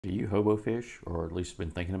Do you hobo fish, or at least been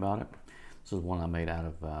thinking about it? This is one I made out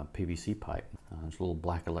of PVC pipe. There's a little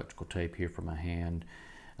black electrical tape here for my hand.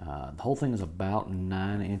 The whole thing is about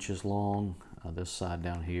 9 inches long. This side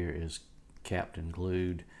down here is capped and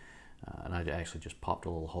glued. And I actually just popped a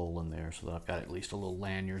little hole in there so that I've got at least a little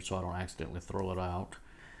lanyard so I don't accidentally throw it out.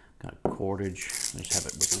 Got cordage. I just have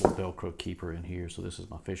it with a little Velcro keeper in here. So this is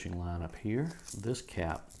my fishing line up here. This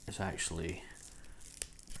cap is actually,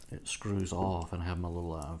 it screws off, and I have my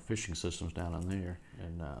little fishing systems down in there,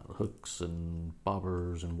 and hooks and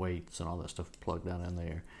bobbers and weights and all that stuff plugged down in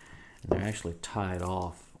there. And they're actually tied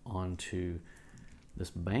off onto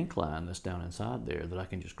this bank line that's down inside there that I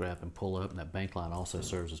can just grab and pull up, and that bank line also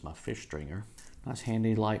serves as my fish stringer. Nice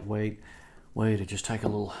handy lightweight way to just take a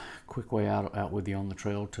little quick way out with you on the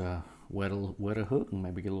trail to wet a hook and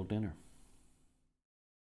maybe get a little dinner.